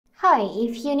Hi,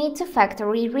 if you need to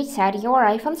factory reset your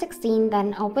iPhone 16,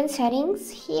 then open settings.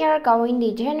 Here go in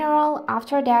the general.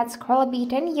 After that, scroll a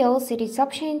bit and you'll see this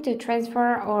option to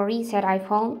transfer or reset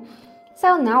iPhone.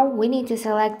 So now we need to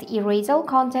select erase all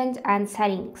content and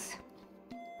settings.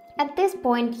 At this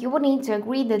point, you will need to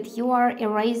agree that you are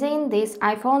erasing this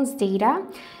iPhone's data,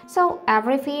 so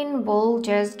everything will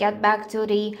just get back to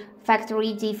the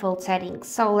factory default settings.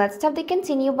 So let's tap the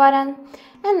continue button,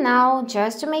 and now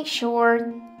just to make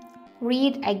sure,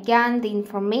 read again the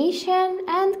information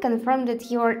and confirm that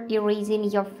you are erasing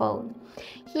your phone.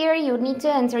 Here you need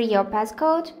to enter your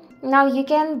passcode. Now you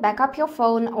can back up your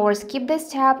phone or skip this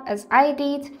step as I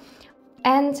did.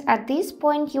 And at this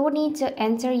point you will need to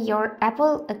enter your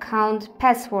Apple account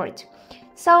password.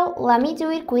 So let me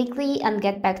do it quickly and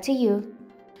get back to you.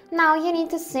 Now you need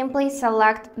to simply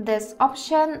select this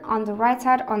option on the right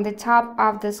side on the top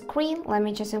of the screen. Let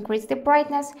me just increase the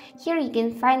brightness. Here you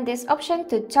can find this option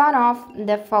to turn off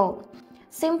the phone.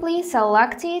 Simply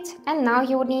select it, and now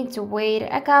you will need to wait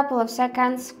a couple of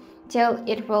seconds till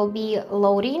it will be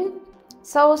loading.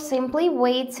 So simply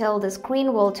wait till the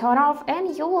screen will turn off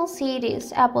and you will see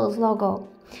this Apple's logo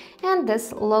and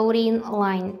this loading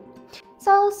line.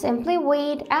 So simply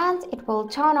wait and it will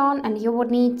turn on and you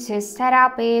would need to set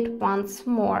up it once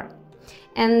more.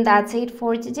 And that's it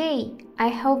for today. I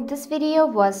hope this video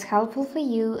was helpful for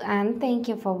you and thank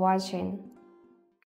you for watching.